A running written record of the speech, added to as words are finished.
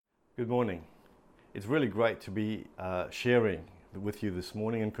Good morning. It's really great to be sharing with you this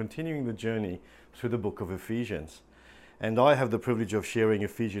morning and continuing the journey through the book of Ephesians. And I have the privilege of sharing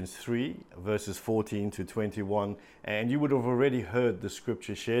Ephesians 3, verses 14 to 21. And you would have already heard the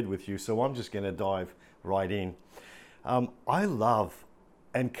scripture shared with you, so I'm just going to dive right in. I love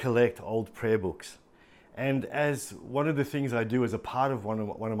and collect old prayer books. And as one of the things I do as a part of one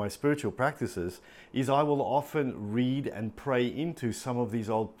of my spiritual practices is I will often read and pray into some of these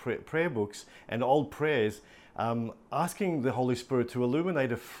old prayer books and old prayers, asking the Holy Spirit to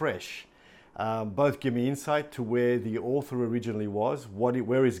illuminate afresh, both give me insight to where the author originally was,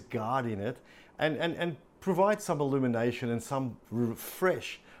 where is God in it, and provide some illumination and some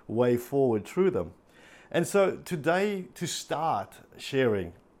fresh way forward through them. And so today, to start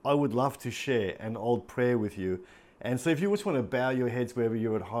sharing, I would love to share an old prayer with you. And so if you just want to bow your heads wherever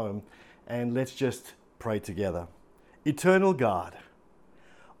you're at home, and let's just pray together. Eternal God,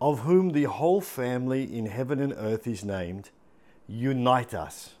 of whom the whole family in heaven and earth is named, unite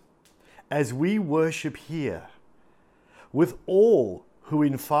us as we worship here with all who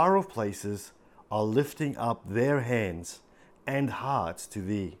in far off places are lifting up their hands and hearts to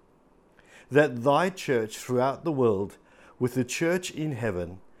Thee, that Thy church throughout the world with the church in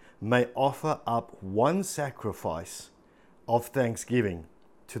heaven may offer up one sacrifice of thanksgiving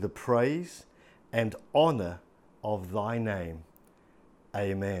to the praise and honor of Thy name.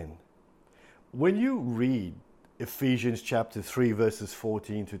 Amen. When you read Ephesians chapter 3, verses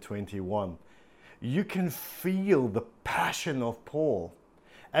 14 to 21, you can feel the passion of Paul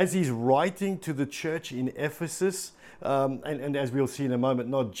as he's writing to the church in Ephesus, and as we'll see in a moment,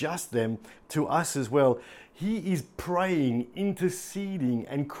 not just them, to us as well. He is praying, interceding,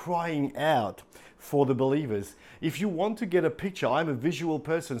 and crying out for the believers. If you want to get a picture, I'm a visual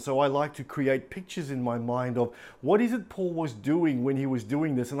person, so I like to create pictures in my mind of what is it Paul was doing when he was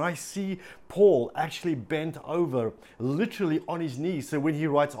doing this. And I see Paul actually bent over, literally on his knees. So when he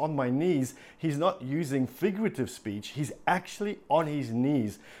writes on my knees, he's not using figurative speech. He's actually on his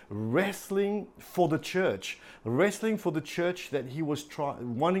knees, wrestling for the church that he was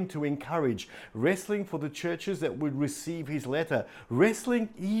wanting to encourage, wrestling for the churches that would receive his letter, wrestling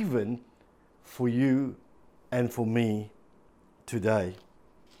even for you and for me today.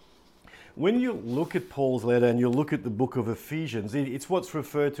 When you look at Paul's letter and you look at the book of Ephesians, it's what's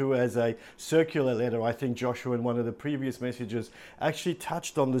referred to as a circular letter. I think Joshua in one of the previous messages actually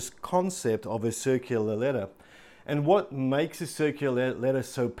touched on this concept of a circular letter. And what makes a circular letter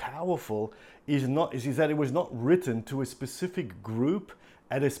so powerful is that it was not written to a specific group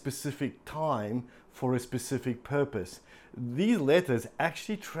at a specific time for a specific purpose. These letters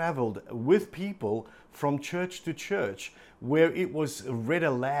actually traveled with people from church to church, where it was read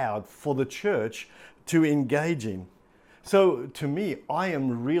aloud for the church to engage in. So to me, I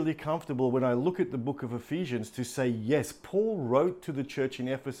am really comfortable when I look at the book of Ephesians to say, yes, Paul wrote to the church in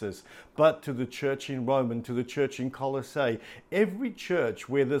Ephesus, but to the church in Rome and to the church in Colossae, every church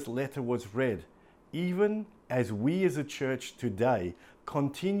where this letter was read, even as we as a church today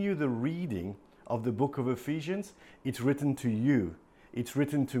continue the reading of the book of Ephesians, it's written to you, it's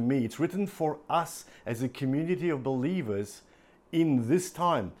written to me, it's written for us as a community of believers in this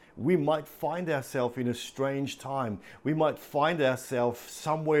time. We might find ourselves in a strange time. We might find ourselves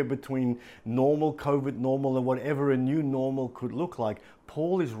somewhere between normal, COVID normal, and whatever a new normal could look like.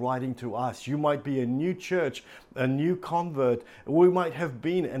 Paul is writing to us. You might be a new church, a new convert. We might have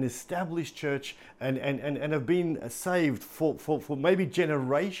been an established church and have been saved for maybe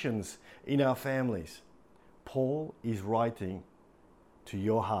generations in our families. Paul is writing to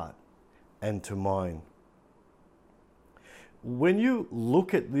your heart and to mine. When you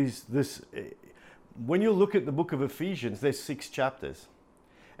look at when you look at the book of Ephesians, there's 6 chapters,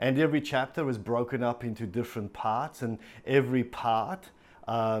 and every chapter is broken up into different parts, and every part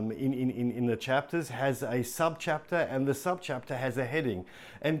in the chapters has a subchapter, and the subchapter has a heading.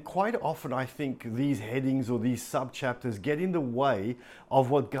 And quite often I think these headings or these subchapters get in the way of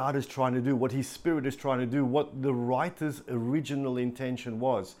what God is trying to do, what His Spirit is trying to do, what the writer's original intention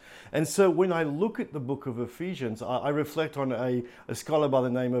was. And so when I look at the book of Ephesians, I reflect on a scholar by the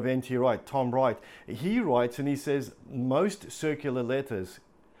name of N.T. Wright, Tom Wright. He writes and he says, most circular letters,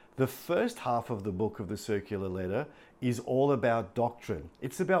 the first half of the book of the circular letter is all about doctrine.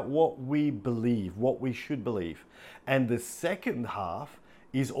 It's about what we believe, what we should believe. And the second half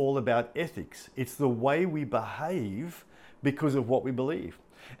is all about ethics. It's the way we behave because of what we believe.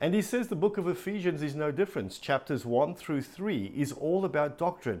 And he says the book of Ephesians is no different. Chapters 1 through 3 is all about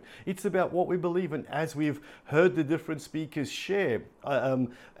doctrine. It's about what we believe. And as we've heard the different speakers share,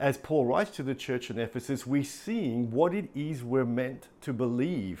 as Paul writes to the church in Ephesus, we're seeing what it is we're meant to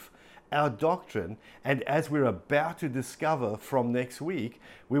believe, our doctrine. And as we're about to discover from next week,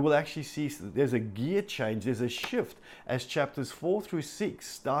 we will actually see that there's a gear change, there's a shift as chapters 4 through 6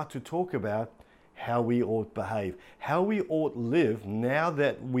 start to talk about how we ought behave, how we ought live. Now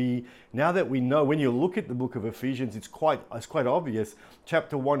that we know, when you look at the book of Ephesians, it's quite obvious.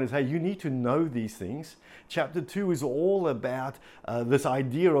 Chapter 1 is, hey, you need to know these things. Chapter 2 is all about this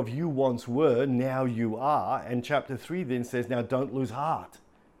idea of you once were, now you are. And chapter 3 then says, now don't lose heart.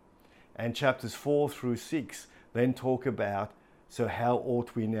 And chapters 4 through 6 then talk about, so how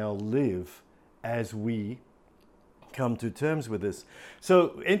ought we now live as we come to terms with this.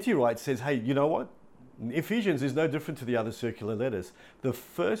 So N.T. Wright says, hey, you know what? Ephesians is no different to the other circular letters. The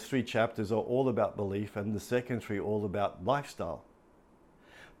first 3 chapters are all about belief and the second 3 all about lifestyle.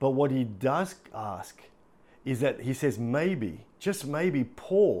 But what he does ask is that he says maybe, just maybe,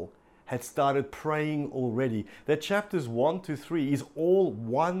 Paul had started praying already. That chapters 1 to 3 is all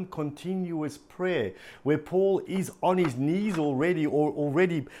one continuous prayer where Paul is on his knees already, or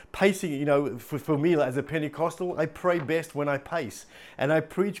already pacing. You know, for me as a Pentecostal, I pray best when I pace, and I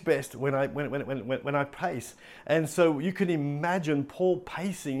preach best when I pace. And so you can imagine Paul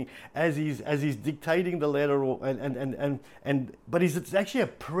pacing as he's dictating the letter, but it's actually a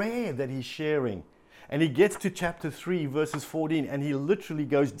prayer that he's sharing. And he gets to chapter 3, verses 14, and he literally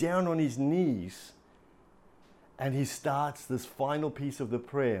goes down on his knees and he starts this final piece of the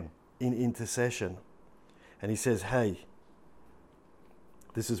prayer in intercession. And he says, hey,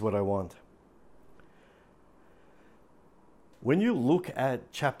 this is what I want. When you look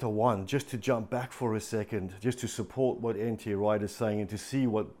at chapter 1, just to jump back for a second, just to support what N.T. Wright is saying and to see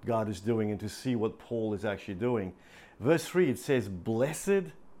what God is doing and to see what Paul is actually doing. Verse 3, it says,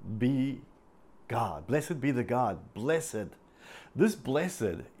 blessed be God. Blessed be the God. Blessed. This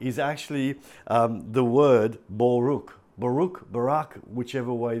blessed is actually the word Baruch. Barak,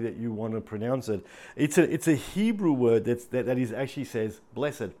 whichever way that you want to pronounce it. It's a Hebrew word that actually says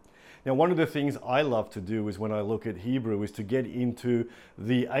blessed. Now, one of the things I love to do is when I look at Hebrew is to get into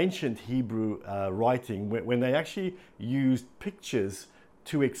the ancient Hebrew writing when they actually used pictures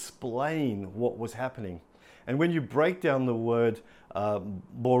to explain what was happening. And when you break down the word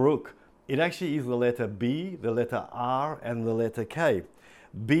Baruch, it actually is the letter B, the letter R, and the letter K.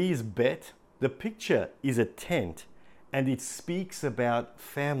 B is bet. The picture is a tent, and it speaks about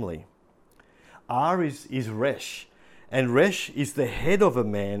family. R is Resh, and Resh is the head of a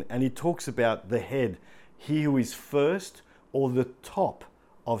man, and it talks about the head, he who is first or the top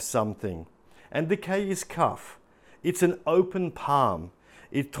of something. And the K is Kaf. It's an open palm.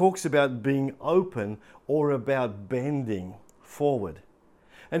 It talks about being open or about bending forward.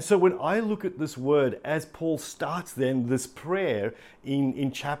 And so when I look at this word, as Paul starts then this prayer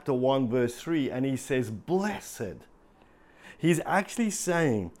in chapter 1, verse 3, and he says, blessed, he's actually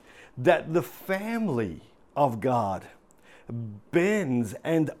saying that the family of God bends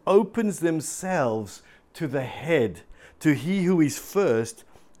and opens themselves to the head, to he who is first,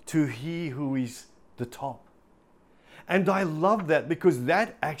 to he who is the top. And I love that because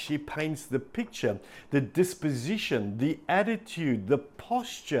that actually paints the picture, the disposition, the attitude, the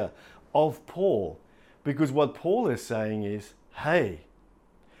posture of Paul. Because what Paul is saying is, hey,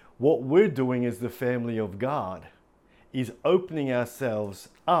 what we're doing as the family of God is opening ourselves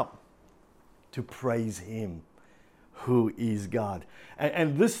up to praise Him, who is God.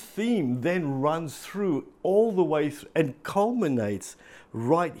 And this theme then runs through all the way through and culminates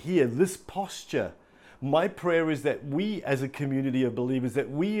right here, this posture. My prayer is that we as a community of believers, that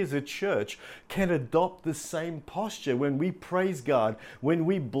we as a church can adopt the same posture when we praise God, when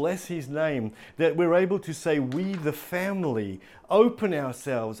we bless His name, that we're able to say, we the family, open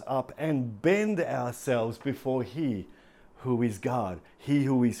ourselves up and bend ourselves before He who is God, He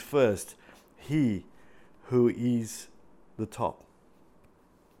who is first, He who is the top.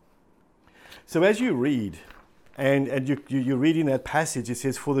 So as you read, and you're reading that passage, it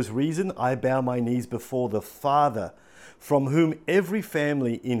says, for this reason I bow my knees before the Father, from whom every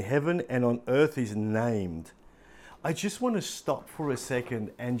family in heaven and on earth is named. I just want to stop for a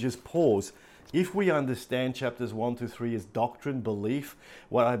second and just pause. If we understand chapters 1 to 3 as doctrine, belief,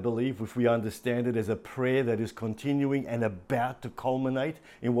 what I believe, if we understand it as a prayer that is continuing and about to culminate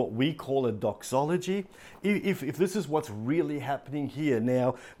in what we call a doxology, if this is what's really happening here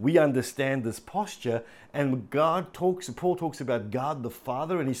now, we understand this posture, and Paul talks about God the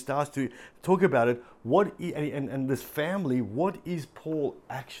Father, and he starts to talk about it, and this family, what is Paul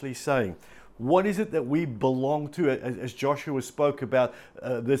actually saying? What is it that we belong to? As Joshua spoke about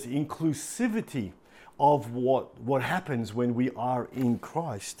this inclusivity of what happens when we are in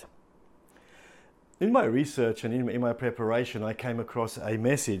Christ. In my research and in my preparation, I came across a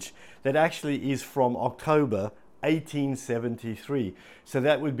message that actually is from October 1873. So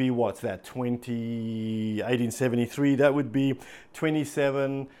that would be, what's that, 1873, that would be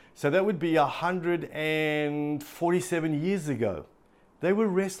 27, so that would be 147 years ago. They were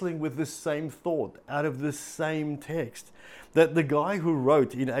wrestling with the same thought out of the same text. That the guy who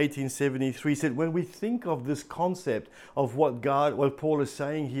wrote in 1873 said, when we think of this concept of what Paul is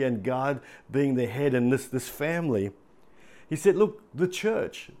saying here, and God being the head and this family, he said, look, the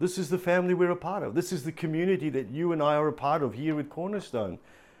church, this is the family we're a part of. This is the community that you and I are a part of here at Cornerstone.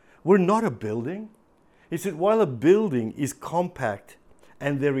 We're not a building. He said, while a building is compact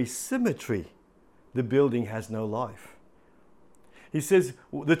and there is symmetry, the building has no life. He says,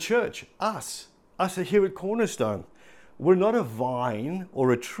 the church, us here at Cornerstone, we're not a vine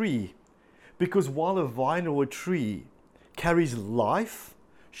or a tree, because while a vine or a tree carries life,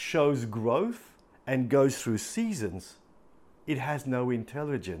 shows growth, and goes through seasons, it has no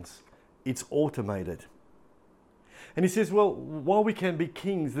intelligence. It's automated. And he says, well, while we can be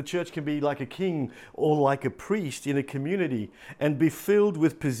kings, the church can be like a king or like a priest in a community and be filled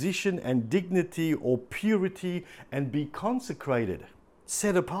with position and dignity or purity and be consecrated,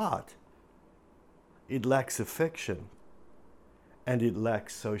 set apart. It lacks affection and it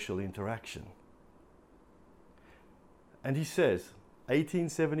lacks social interaction. And he says,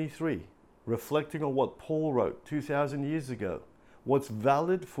 1873, reflecting on what Paul wrote 2,000 years ago, what's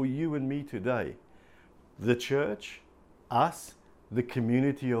valid for you and me today. The church, us, the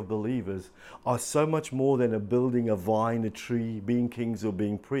community of believers, are so much more than a building, a vine, a tree, being kings or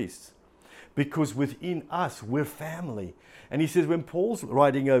being priests. Because within us, we're family. And he says, when Paul's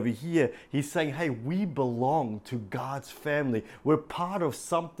writing over here, he's saying, hey, we belong to God's family. We're part of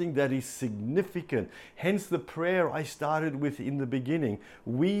something that is significant. Hence the prayer I started with in the beginning.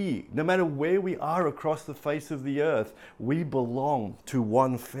 We, no matter where we are across the face of the earth, we belong to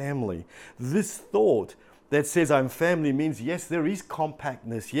one family. This thought that says I'm family means, yes, there is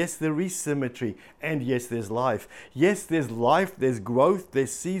compactness, yes, there is symmetry, and yes, there's life. Yes, there's life, there's growth,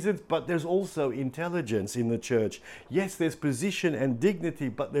 there's seasons, but there's also intelligence in the church. Yes, there's position and dignity,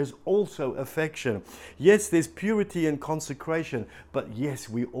 but there's also affection. Yes, there's purity and consecration, but yes,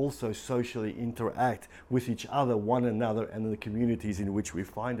 we also socially interact with each other, one another, and the communities in which we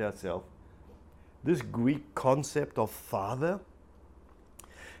find ourselves. This Greek concept of Father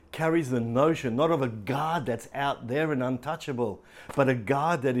carries the notion not of a God that's out there and untouchable, but a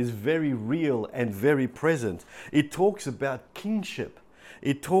God that is very real and very present. It talks about kingship.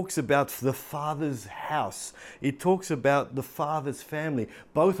 It talks about the Father's house. It talks about the Father's family,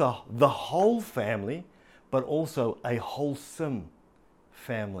 both the whole family, but also a wholesome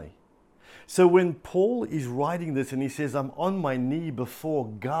family. So when Paul is writing this and he says, I'm on my knee before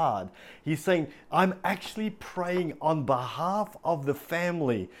God, he's saying, I'm actually praying on behalf of the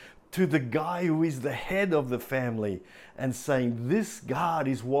family to the guy who is the head of the family and saying, this God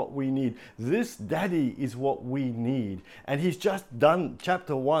is what we need. This daddy is what we need. And he's just done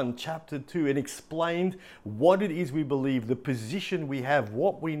chapter 1, chapter 2, and explained what it is we believe, the position we have,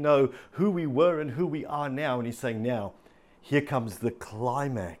 what we know, who we were and who we are now. And he's saying, now, here comes the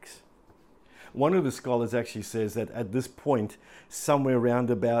climax. One of the scholars actually says that at this point, somewhere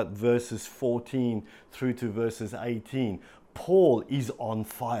around about verses 14 through to verses 18, Paul is on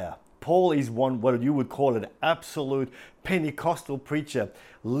fire. Paul is what you would call an absolute Pentecostal preacher.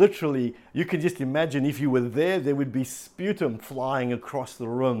 Literally, you can just imagine if you were there would be sputum flying across the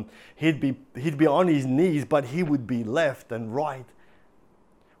room. He'd be on his knees, but he would be left and right.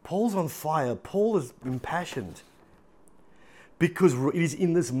 Paul's on fire. Paul is impassioned. Because it is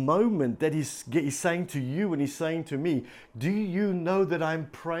in this moment that he's saying to you and he's saying to me, do you know that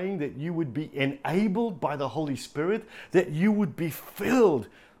I'm praying that you would be enabled by the Holy Spirit, that you would be filled,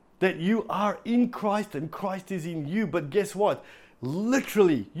 that you are in Christ and Christ is in you. But guess what?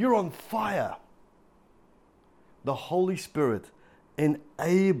 Literally, you're on fire. The Holy Spirit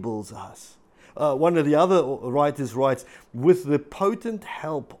enables us. One of the other writers writes, with the potent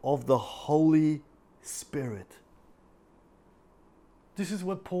help of the Holy Spirit. This is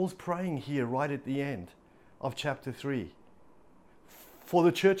what Paul's praying here right at the end of chapter 3. For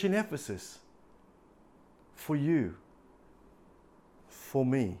the church in Ephesus. For you. For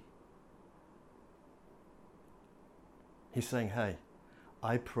me. He's saying, hey,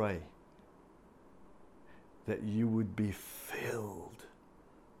 I pray that you would be filled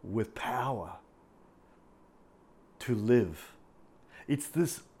with power to live. It's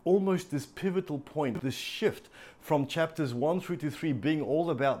this almost this pivotal point, this shift from chapters 1 through to 3 being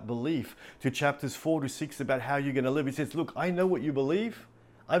all about belief to chapters 4 to 6 about how you're going to live. He says, look, I know what you believe.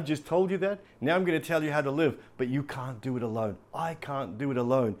 I've just told you that. Now I'm going to tell you how to live, but you can't do it alone. I can't do it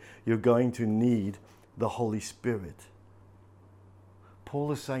alone. You're going to need the Holy Spirit.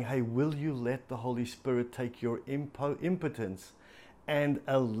 Paul is saying, hey, will you let the Holy Spirit take your impotence and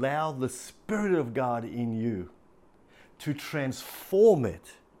allow the Spirit of God in you to transform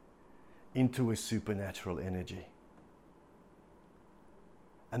it into a supernatural energy?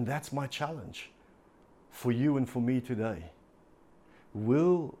 And that's my challenge for you and for me today.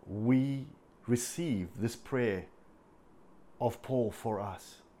 Will we receive this prayer of Paul for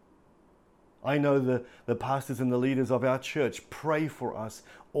us? I know the pastors and the leaders of our church pray for us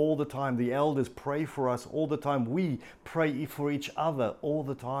all the time. The elders pray for us all the time. We pray for each other all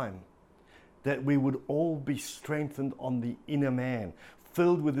the time. That we would all be strengthened on the inner man,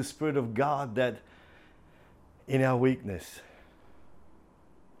 filled with the Spirit of God, that in our weakness,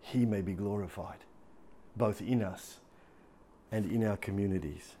 He may be glorified, both in us and in our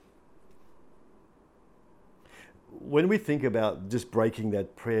communities. When we think about just breaking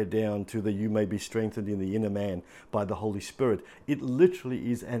that prayer down to the you may be strengthened in the inner man by the Holy Spirit, it literally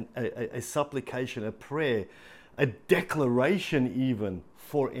is a supplication, a prayer, a declaration even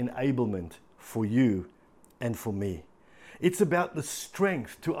for enablement for you and for me. It's about the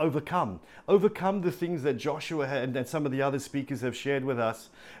strength to overcome the things that Joshua had and some of the other speakers have shared with us,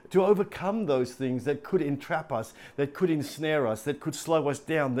 to overcome those things that could entrap us, that could ensnare us, that could slow us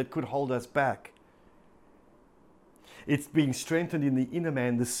down, that could hold us back. It's being strengthened in the inner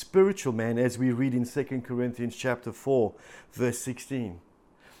man, the spiritual man, as we read in 2 Corinthians chapter 4, verse 16.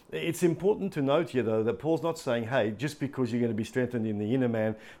 It's important to note here, though, that Paul's not saying, hey, just because you're going to be strengthened in the inner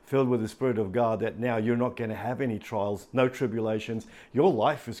man, filled with the Spirit of God, that now you're not going to have any trials, no tribulations. Your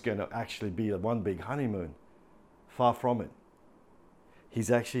life is going to actually be one big honeymoon. Far from it. He's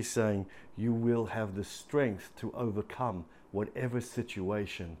actually saying you will have the strength to overcome whatever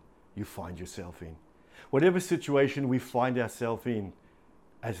situation you find yourself in. Whatever situation we find ourselves in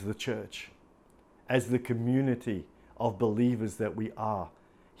as the church, as the community of believers that we are,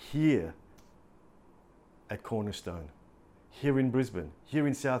 here at Cornerstone, here in Brisbane, here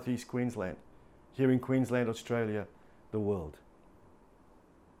in Southeast Queensland, here in Queensland, Australia, the world.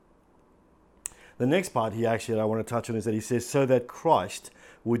 The next part here actually that I want to touch on is that he says, so that Christ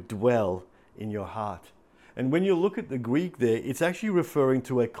would dwell in your heart. And when you look at the Greek there, it's actually referring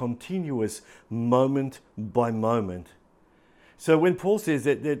to a continuous moment by moment. So when Paul says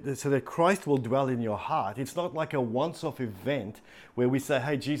so that Christ will dwell in your heart, it's not like a once-off event where we say,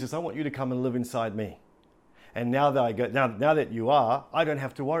 hey, Jesus, I want you to come and live inside me. And now that you are, I don't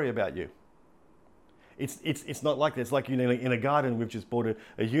have to worry about you. It's not like that. It's like, you know, in a garden, we've just bought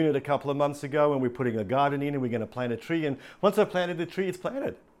a unit a couple of months ago and we're putting a garden in and we're going to plant a tree. And once I've planted the tree, it's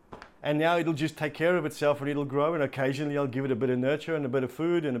planted. And now it'll just take care of itself and it'll grow, and occasionally I'll give it a bit of nurture and a bit of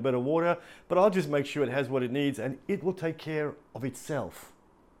food and a bit of water, but I'll just make sure it has what it needs and it will take care of itself.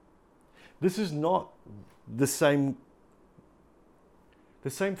 This is not the same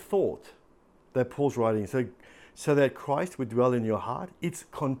thought that Paul's writing. So that Christ would dwell in your heart, it's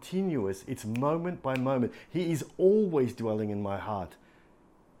continuous, it's moment by moment. He is always dwelling in my heart.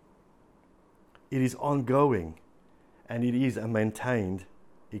 It is ongoing and it is a maintained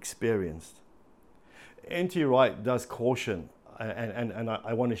experienced. N.T. Wright does caution, and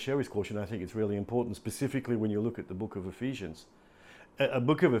I want to share his caution. I think it's really important, specifically when you look at the book of Ephesians. A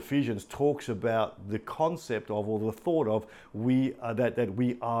book of Ephesians talks about the concept of, or the thought of, that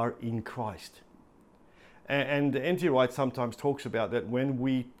we are in Christ. And N.T. Wright sometimes talks about that when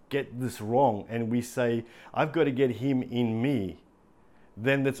we get this wrong and we say, I've got to get him in me,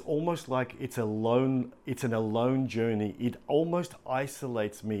 then that's almost like it's an alone journey. It almost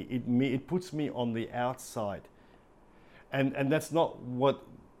isolates me. It puts me on the outside. And that's not what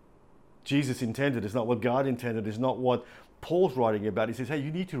Jesus intended. It's not what God intended. It's not what Paul's writing about. He says, hey,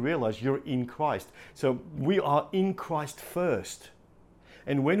 you need to realize you're in Christ. So we are in Christ first.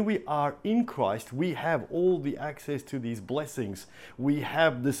 And when we are in Christ, we have all the access to these blessings. We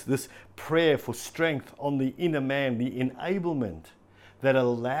have this prayer for strength on the inner man, the enablement that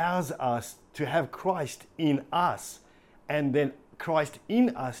allows us to have Christ in us and then Christ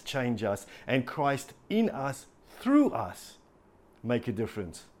in us change us, and Christ in us through us make a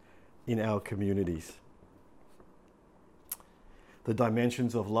difference in our communities. The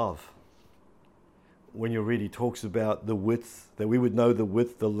dimensions of love. When you read, he talks about the width, that we would know the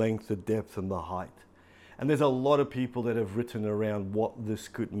width, the length, the depth, and the height. And there's a lot of people that have written around what this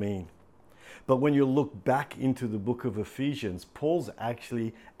could mean. But when you look back into the book of Ephesians, Paul's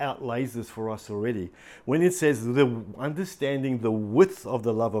actually outlays this for us already. When it says the understanding the width of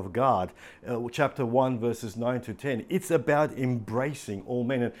the love of God, chapter 1, verses 9 to 10, it's about embracing all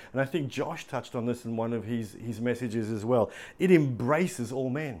men. And I think Josh touched on this in one of his messages as well. It embraces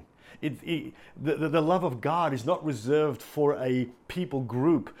all men. The love of God is not reserved for a people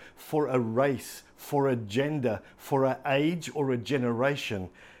group, for a race, for a gender, for an age or a generation.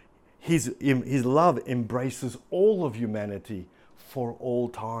 His love embraces all of humanity for all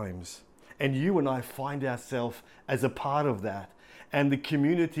times. And you and I find ourselves as a part of that. And the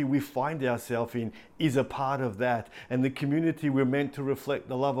community we find ourselves in is a part of that. And the community we're meant to reflect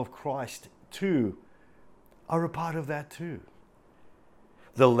the love of Christ to are a part of that too.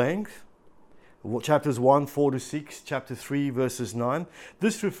 The length, chapters 1, 4 to 6, chapter 3, verses 9,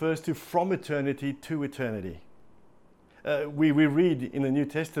 this refers to from eternity to eternity. We read in the New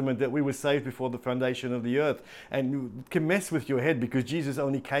Testament that we were saved before the foundation of the earth. And it can mess with your head because Jesus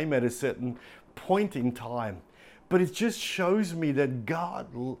only came at a certain point in time. But it just shows me that God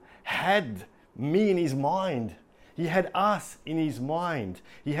had me in his mind. He had us in his mind.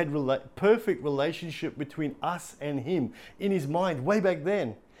 He had perfect relationship between us and him in his mind way back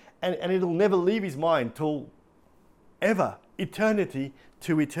then. And it'll never leave his mind till ever. Eternity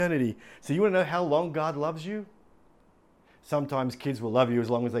to eternity. So you want to know how long God loves you? Sometimes kids will love you as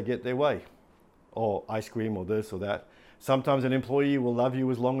long as they get their way. Or ice cream or this or that. Sometimes an employee will love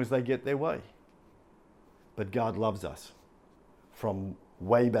you as long as they get their way. But God loves us from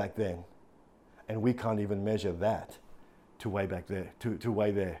way back then. And we can't even measure that to way back there, to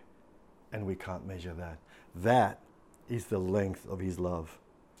way there. And we can't measure that. That is the length of his love.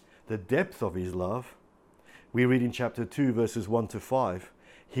 The depth of his love, we read in chapter 2, verses 1 to 5.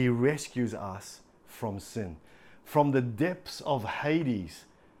 He rescues us from sin. From the depths of Hades,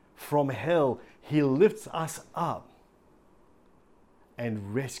 from hell, he lifts us up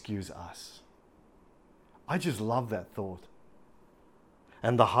and rescues us. I just love that thought.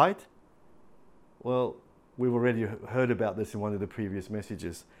 And the height? Well, we've already heard about this in one of the previous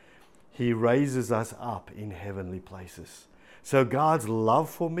messages. He raises us up in heavenly places. So God's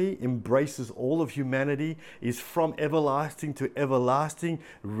love for me embraces all of humanity, is from everlasting to everlasting,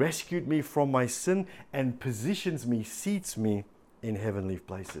 rescued me from my sin, and positions me, seats me in heavenly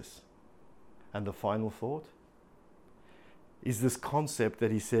places. And the final thought is this concept that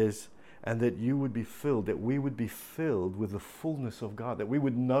he says, and that you would be filled, that we would be filled with the fullness of God, that we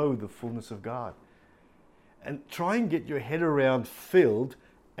would know the fullness of God. And try and get your head around filled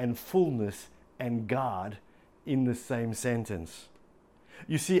and fullness and God in the same sentence.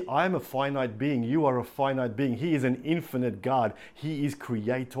 You see, I am a finite being. You are a finite being. He is an infinite God. He is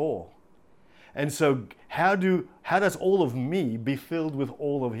creator. And so how does all of me be filled with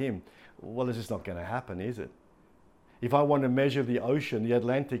all of him? Well, it's just not going to happen, is it? If I want to measure the ocean, the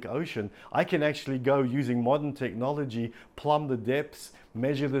Atlantic Ocean, I can actually go using modern technology, plumb the depths,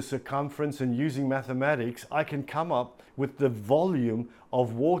 measure the circumference, and using mathematics, I can come up with the volume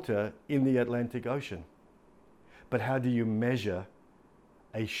of water in the Atlantic Ocean. But how do you measure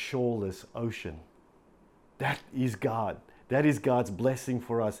a shoreless ocean? That is God. That is God's blessing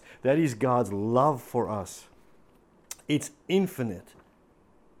for us. That is God's love for us. It's infinite.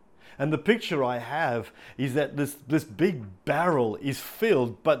 And the picture I have is that this big barrel is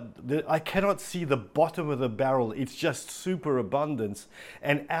filled, but I cannot see the bottom of the barrel. It's just superabundance.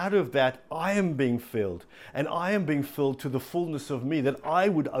 And out of that, I am being filled. And I am being filled to the fullness of me, that I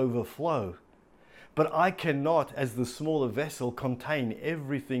would overflow. But I cannot, as the smaller vessel, contain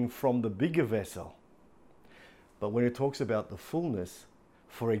everything from the bigger vessel. But when it talks about the fullness,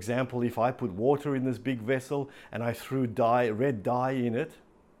 for example, if I put water in this big vessel and I threw red dye in it,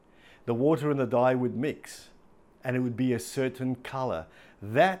 the water and the dye would mix and it would be a certain color.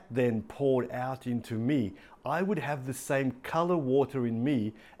 That then poured out into me. I would have the same color water in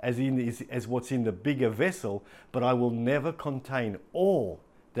me as what's in the bigger vessel, but I will never contain all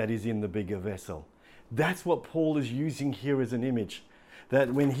that is in the bigger vessel. That's what Paul is using here as an image.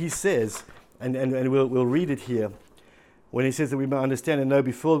 That when he says, and we'll read it here, when he says that we may understand and know,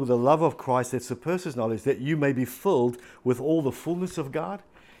 be filled with the love of Christ that surpasses knowledge, that you may be filled with all the fullness of God.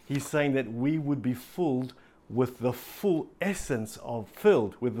 He's saying that we would be filled with the full essence of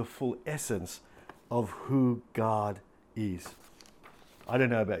who God is. I don't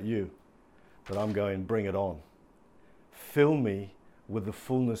know about you, but I'm going, bring it on. Fill me with the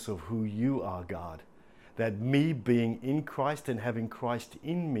fullness of who you are, God. That me being in Christ and having Christ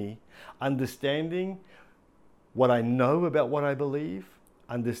in me, understanding what I know about what I believe,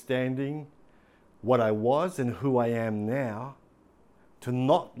 understanding what I was and who I am now, to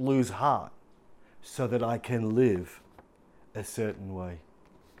not lose heart so that I can live a certain way.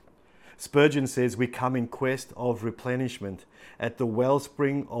 Spurgeon says, we come in quest of replenishment at the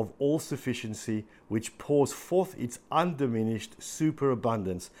wellspring of all sufficiency, which pours forth its undiminished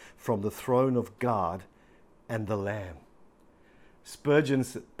superabundance from the throne of God and the Lamb.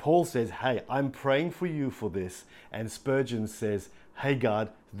 Paul says, hey, I'm praying for you for this. And Spurgeon says, hey God,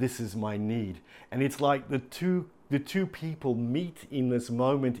 this is my need. And it's like the two people meet in this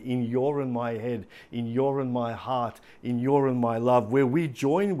moment in your and my head, in your and my heart, in your and my love, where we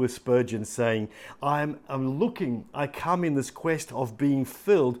join with Spurgeon saying, I come in this quest of being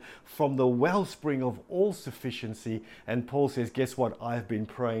filled from the wellspring of all sufficiency. And Paul says, guess what? I've been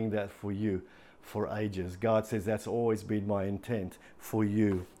praying that for you for ages. God says that's always been my intent for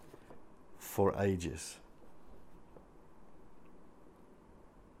you for ages.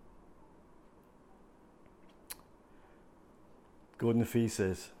 Gordon Fee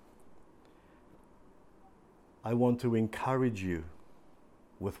says, I want to encourage you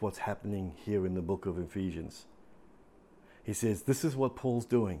with what's happening here in the book of Ephesians. He says, this is what Paul's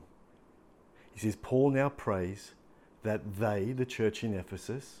doing. He says, Paul now prays that they, the church in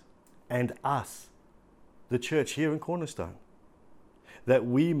Ephesus, and us, the church here in Cornerstone, that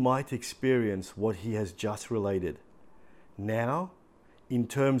we might experience what he has just related. Now, in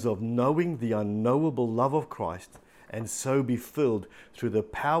terms of knowing the unknowable love of Christ, and so be filled through the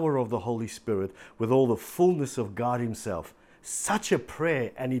power of the Holy Spirit with all the fullness of God himself. Such a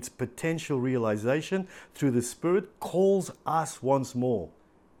prayer and its potential realization through the Spirit calls us once more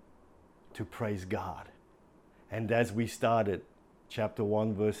to praise God. And as we started, chapter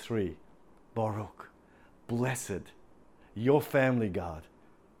 1, verse 3, Baruch, blessed, your family, God,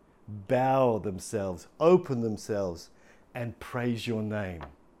 bow themselves, open themselves, and praise your name.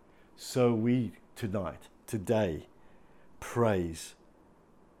 So we today, praise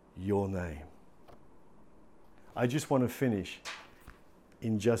your name. I just want to finish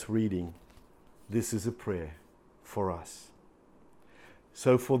in just reading, this is a prayer for us.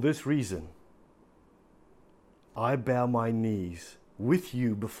 So for this reason, I bow my knees with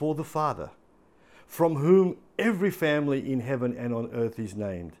you before the Father, from whom every family in heaven and on earth is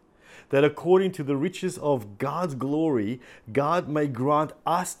named, that according to the riches of God's glory, God may grant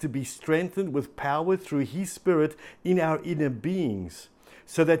us to be strengthened with power through his Spirit in our inner beings,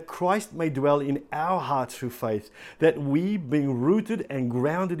 so that Christ may dwell in our hearts through faith, that we, being rooted and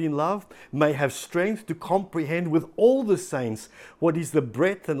grounded in love, may have strength to comprehend with all the saints what is the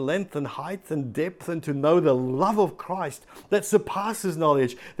breadth and length and height and depth, and to know the love of Christ that surpasses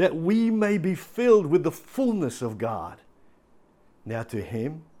knowledge, that we may be filled with the fullness of God. Now to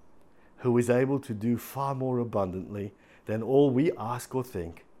him who is able to do far more abundantly than all we ask or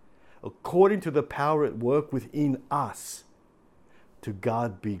think, according to the power at work within us, to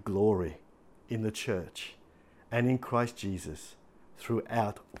God be glory in the church and in Christ Jesus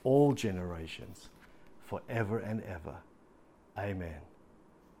throughout all generations, forever and ever. Amen.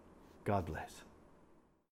 God bless.